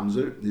he's a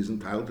mamzer, he's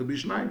entitled to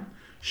b'shnayim.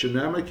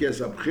 Shenamek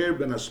yes abcher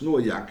ben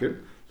asnu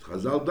yaker.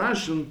 Chazal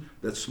Dashan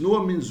that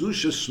Snua means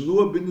Zusha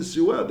Snua bin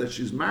Nisiwa, that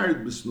she's married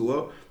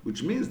b'Snua,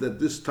 which means that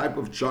this type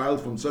of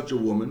child from such a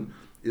woman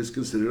is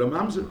considered a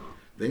mamzer.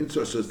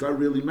 So it's not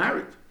really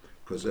married.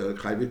 Because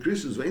Chayve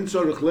Kris is Vein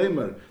Tzarech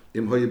Leimer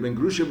Im Hoye Ben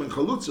Grusha Ben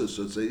Chalutza,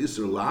 so it's a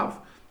Isser Lav.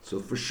 So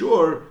for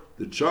sure,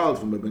 the child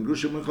from a Ben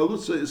Grusha Ben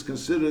Chalutza is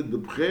considered the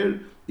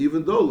B'cher,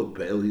 even though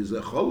Lepel he's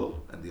a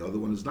Cholol, and the other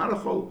one is not a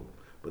Cholol.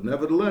 But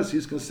nevertheless,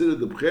 he's considered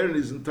the B'cher and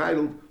he's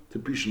entitled to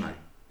Pishnai.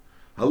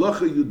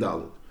 Halacha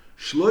Yudalit.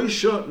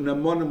 Shloisha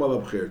Nemonim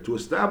al B'cher. To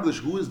establish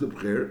who is the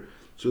B'cher,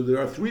 so there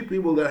are three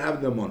people that have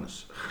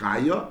Nemonis.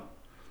 Chaya,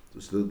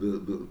 that's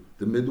the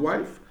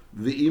midwife,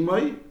 the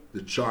Imai,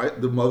 the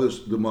child, the mother,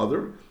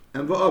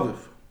 and the Aviv.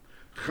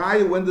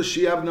 Chaya, when does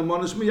she have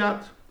Nemonis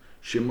Miyat?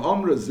 Shem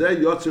Omra Zeh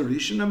Yotzer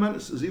Rishon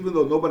Nemonis, is even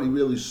though nobody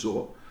really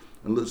saw,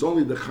 and it's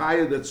only the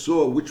Chaya that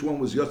saw which one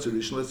was Yotzer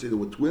Rishon. Let's say there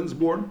were twins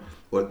born,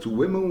 or two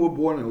women were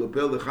born, and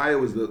Lepel the Chaya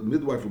was the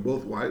midwife for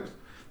both wives,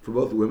 for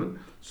both women.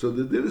 So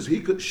the din is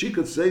she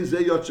could say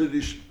Zeh Yotzer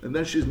Rishon, and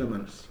then she's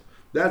Nemonis.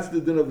 That's the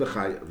din of the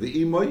Chaya. The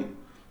Imoi,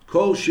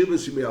 Kol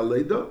Shivas Yimei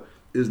Aleida,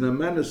 is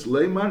Nemonis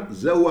Leiman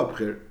Zehu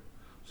Abcher.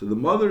 So the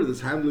mother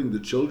that's handling the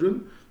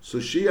children, so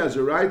she has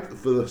a right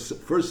for the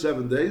first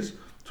 7 days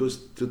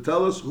to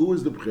tell us who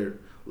is the B'cher.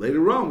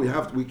 Later on,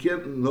 we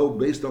can't know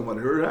based on what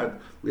her had.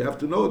 We have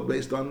to know it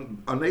based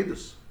on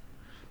Edus,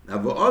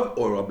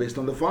 or based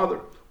on the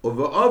father. Or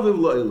v'aviv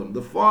la'ilam.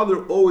 The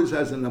father always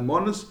has an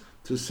amonis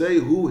to say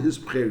who his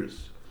B'cher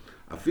is.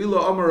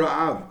 Afila Amar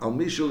Ra'av al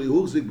mishal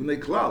yihuzik b'nei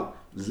klal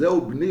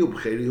zeu b'nei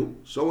u'b'cherihu.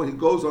 So when he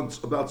goes on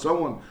about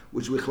someone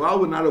which we klal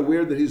were not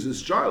aware that he's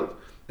his child,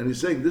 and he's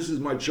saying, this is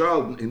my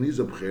child, and he's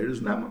a B'cher,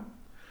 is Nema.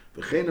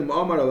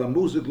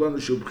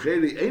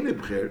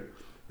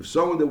 If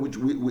someone that which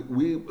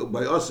we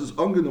by us is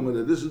ungenommen,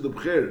 that this is the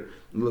B'cher,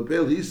 and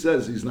Lepel he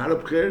says he's not a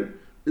B'cher,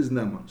 is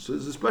Nema. So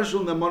there's a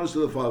special Nemonis to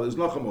the father, it's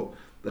Nachamol.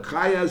 The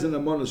Chaya has an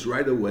Nemonis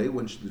right away,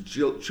 when the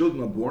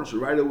children are born, so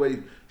right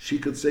away she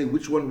could say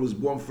which one was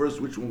born first,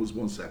 which one was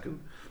born second.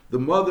 The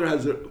mother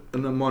has an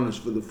Nemonis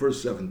for the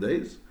first 7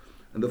 days.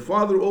 And the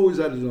father always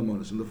had his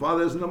amonis. And the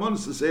father has an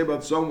amonis to say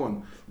about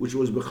someone which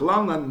was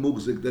bechlal not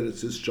mugzik, that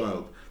it's his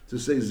child. To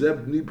say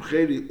Zeb Bni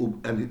B'cheri,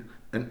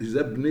 and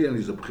Zeb Bni, and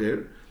he's a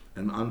B'cher.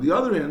 And on the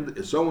other hand,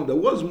 is someone that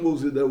was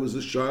mugzik, that was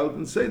his child,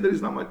 and say that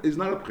he's not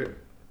a B'cher.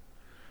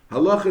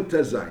 Halacha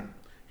Tezayin.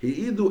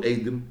 Hi'idu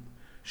Eidim,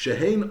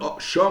 Shehein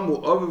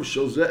Shamu Aviv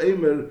Shel Ze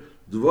Eimer,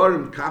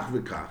 Dvarim Kach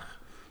V'Kach.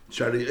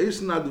 Shari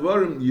Eisen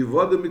Advarim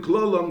Yivada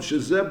Miklolam,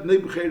 Shezeb Bni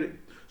B'cheri.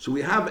 So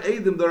we have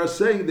Eidim that are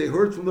saying they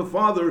heard from the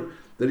father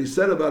that he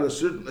said about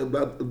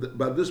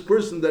about this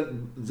person that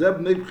Zeb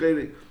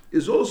B'cheri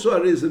is also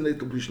a reason to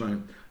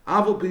Pishnayim.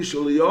 Aval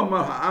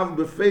Pishaliyoma Ha'av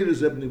B'feir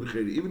Zeb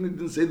B'cheri. Even he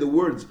didn't say the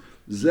words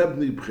Zeb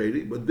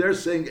B'cheri, but they're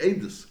saying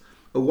Eidus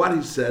of what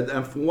he said,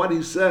 and from what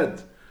he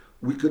said,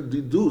 we could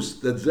deduce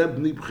that Zeb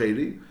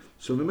B'cheri.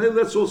 So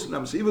that's also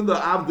now. So even though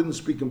Av didn't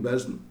speak in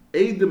Bezdin,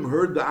 Eidim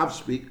heard the Av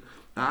speak.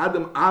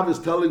 Av is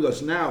telling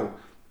us now.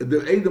 The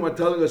Eidim are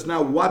telling us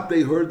now what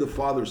they heard the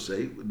father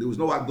say. There was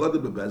no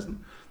Agada B'Bezdin,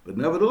 but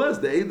nevertheless,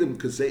 the Eidim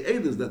could say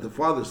Eidim that the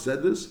father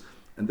said this,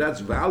 and that's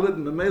valid.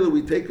 And Memela,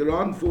 we take it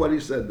on for what he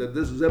said, that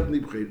this is Zeb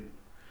B'ni B'cher.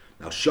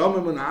 Now,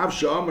 Shamim and Av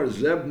Shamar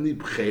Zeb B'ni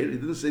B'cher. He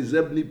didn't say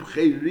Zeb B'ni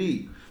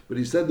B'cheri, but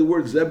he said the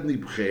word Zeb B'ni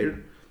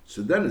B'cher.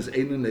 So then it's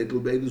Einen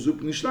Netel Be'edu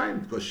Zup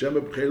Nishnayim, because Shem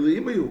B'cher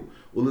Li'imayu.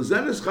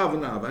 Ulezen is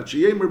Chavanav,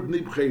 Achiyemer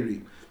B'ni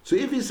B'cheri. So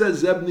if he says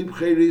Zeb B'ni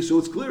B'cheri, so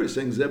it's clear he's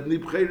saying Zeb B'ni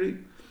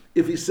B'cheri.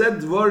 If he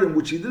said Dvarim,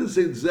 which he didn't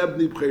say Zeb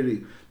B'ni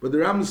B'cheri, but the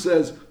Rambam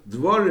says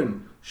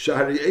Dvarim,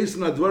 Shari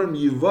Eisna Dvarim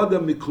Yivada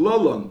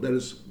Miklolon, that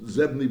is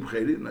Zeb B'ni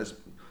B'cheri, and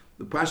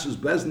the Pashas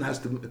Bezdin has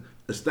to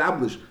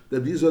establish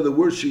that these are the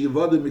words She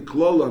Yivada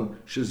Miklolon,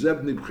 She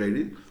Zeb B'ni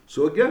B'cheri.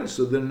 So again,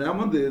 so the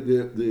Naaman,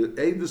 the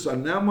Eidus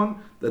on Naaman,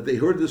 that they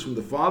heard this from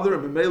the father,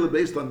 and Memela,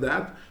 based on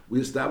that, we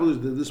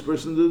established that this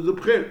person is the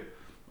B'cher.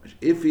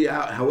 If he,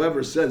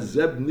 however, says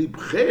Zeb B'ni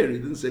B'cher, he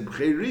didn't say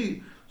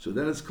B'cheri, so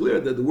then it's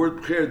clear that the word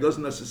B'cher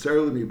doesn't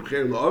necessarily mean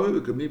B'cher La'aviv,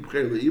 it could mean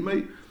B'cher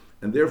La'imei,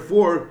 and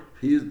therefore,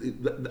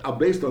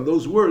 based on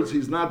those words,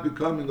 he's not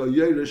becoming a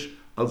Yerush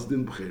als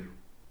din B'cher.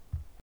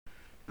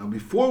 Now,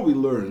 before we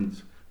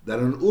learned that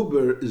an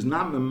Uber is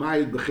not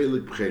Memayed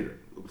B'chelik B'cher.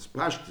 What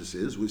Pashtus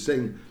is, we're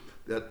saying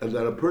that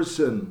a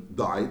person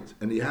died,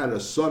 and he had a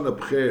son, a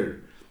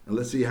B'cher, and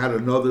let's say he had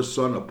another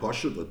son, a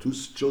Pashut, or two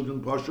children,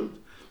 Pashut,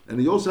 and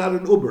he also had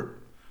an Uber.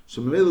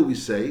 So, Memela, we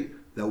say,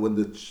 that when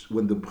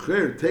the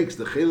B'cher takes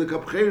the Chelik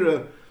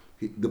HaB'chera,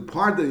 the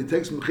part that he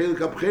takes from Chelik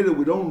HaB'chera,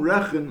 we don't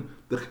reckon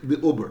the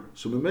Uber.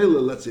 So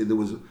Memela, let's say there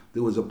was a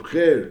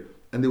B'cher,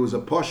 and there was a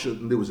Pashut,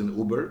 and there was an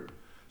Uber.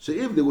 So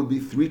if there would be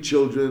 3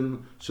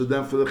 children, so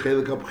then for the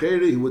Chelik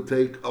HaB'chera, he would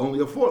take only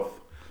a fourth.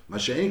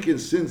 Masha'enkin,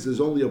 since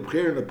there's only a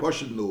B'cher and a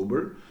Pashut and an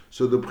Uber,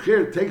 so the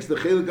B'cher takes the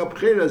Chelik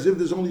HaB'chera as if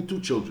there's only 2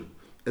 children.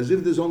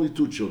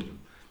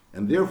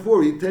 And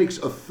therefore he takes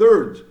a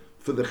third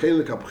for the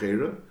Chelik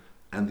HaB'chera,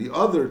 and the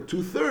other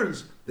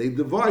 2/3 they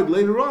divide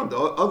later on. The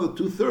other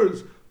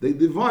 2/3 they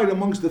divide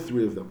amongst the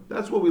 3 of them.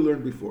 That's what we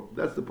learned before.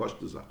 That's the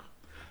Pashtu Zach.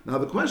 Now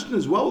the question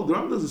is, well, the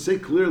Rambam doesn't say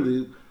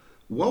clearly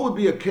what would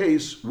be a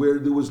case where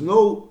there was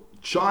no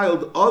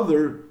child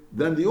other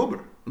than the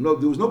Uber. No,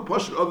 there was no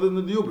Pashut other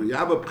than the Uber. You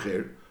have a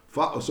Pcher,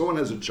 someone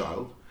has a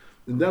child,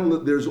 and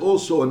then there's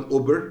also an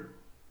Uber,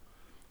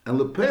 and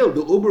Lepel,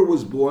 the Uber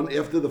was born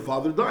after the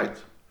father died.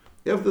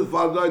 After the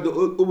father died, the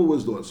Uber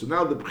was born. So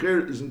now the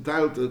Pcher is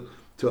entitled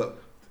to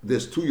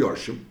there's two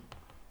Yarshim,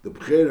 the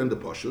Pcher and the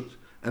Pashut,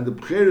 and the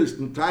Pcher is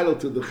entitled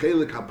to the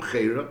Chelik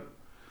HaPchera,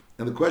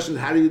 and the question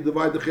is, how do you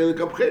divide the Chelik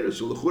HaPchera?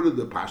 So L'chura,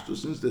 the Pashto,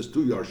 since there's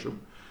two Yarshim,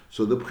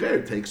 so the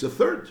Pcher takes a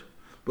third.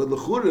 But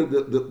L'chura,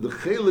 the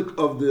Chelik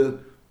of the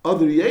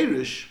other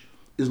Yerish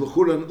is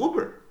L'chura and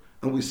Uber.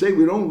 And we say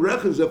we don't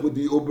rechenzach with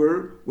the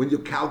Uber when you're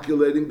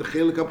calculating the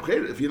Chelik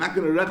HaPchera. If you're not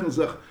going to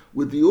rechenzach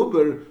with the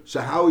Uber, so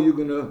how are you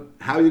going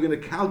to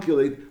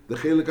calculate the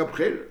Chelik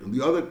HaPchera? And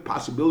the other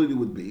possibility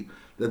would be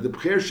that the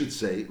Pcher should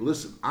say,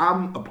 listen,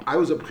 I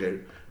was a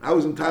Pcher, I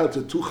was entitled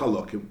to two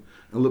Chalokim,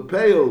 and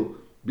Lepeil,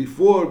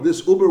 before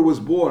this Uber was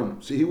born,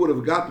 so he would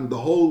have gotten the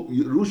whole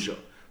Yerusha.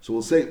 So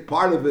we'll say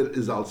part of it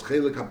is al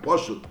Chelik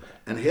HaPashut,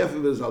 and half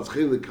of it is al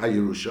Chelik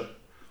HaYerusha,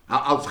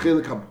 al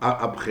Chelik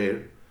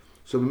HaPcher.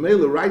 So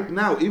Mela, right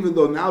now, even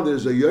though now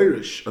there's a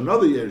Yerish,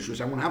 another Yerish,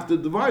 which I'm going to have to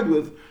divide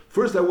with,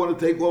 first I want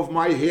to take off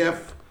my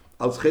half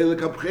al Chelik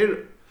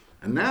HaPcher.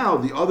 And now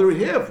the other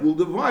half will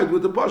divide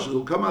with the Pashut.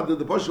 It'll come out that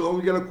the Pashut will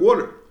only get a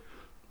quarter.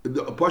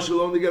 The Pashut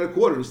will only get a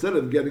quarter. Instead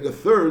of getting a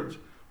third,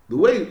 the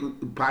way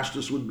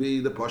Pashtus would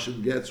be, the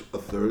Pashut gets a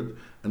third,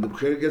 and the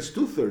Pcher gets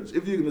 2/3.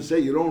 If you're going to say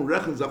you don't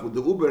rechenzach with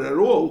the Uber at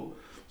all,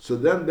 so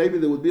then maybe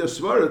there would be a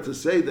svara to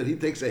say that he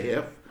takes a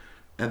half,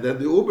 and then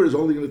the Uber is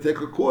only going to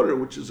take a quarter,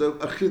 which is a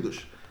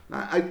chidush.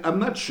 Now, I'm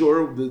not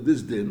sure of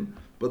this din,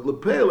 but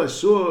Lepel, I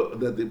saw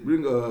that they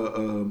bring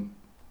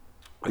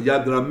a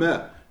Yad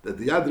Rameh, that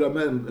the Yad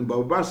Rameh in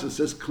Baba Basra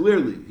says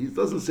clearly, he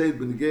doesn't say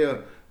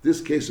B'negea,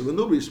 this case of an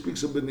Uber, he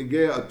speaks of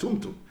B'negea a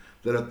Tumtum,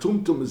 that a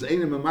Tumtum is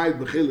Einim Amayit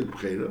B'chelik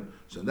B'chera,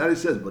 so that he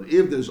says, but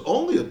if there's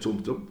only a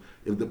Tumtum,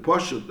 if the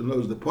Pashut, in other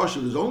words, the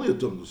Pashut is only a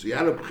Tumtum, so you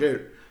had a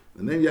B'cher,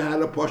 and then you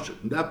had a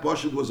Pashut, and that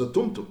Pashut was a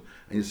Tumtum,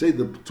 and you say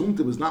the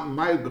Tumtum is not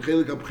Amayit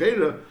B'chelik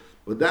B'chera,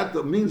 but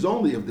that means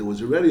only if there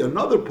was already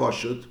another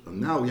Pashut, and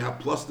now you have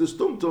plus this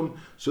Tumtum,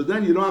 so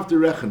then you don't have to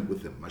reckon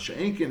with him.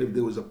 Masha'enkin, if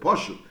there was a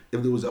Pashut,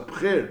 if there was a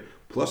B'cher,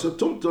 plus a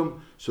tumtum,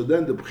 so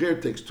then the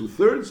B'cher takes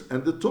 2/3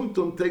 and the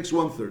tumtum takes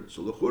 1/3.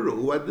 So l'chura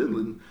hu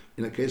adin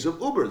in a case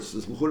of Uber, it's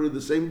l'chura the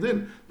same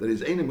din that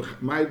is einim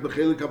ma'id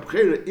b'chelik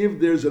ha'b'chera if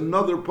there's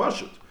another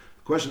pashut.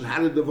 The question is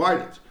how to divide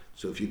it.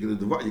 So if you're going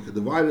to divide, you can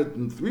divide it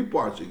in 3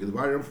 parts, or you can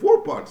divide it in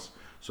 4 parts.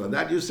 So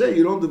that you say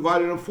you don't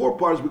divide it in 4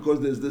 parts because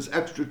there's this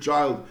extra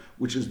child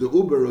which is the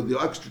Uber, or the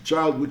extra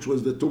child which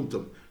was the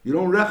tumtum. You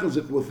don't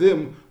rechenzik with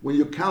him when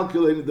you're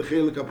calculating the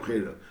chelik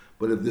ha'b'chera.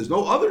 But if there's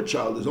no other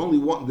child, there's only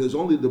one. There's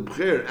only the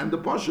B'cher and the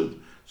Pashut.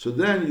 So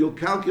then you'll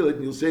calculate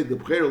and you'll say the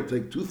B'cher will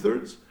take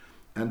 2/3,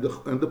 and the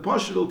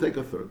Pashut will take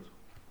 1/3.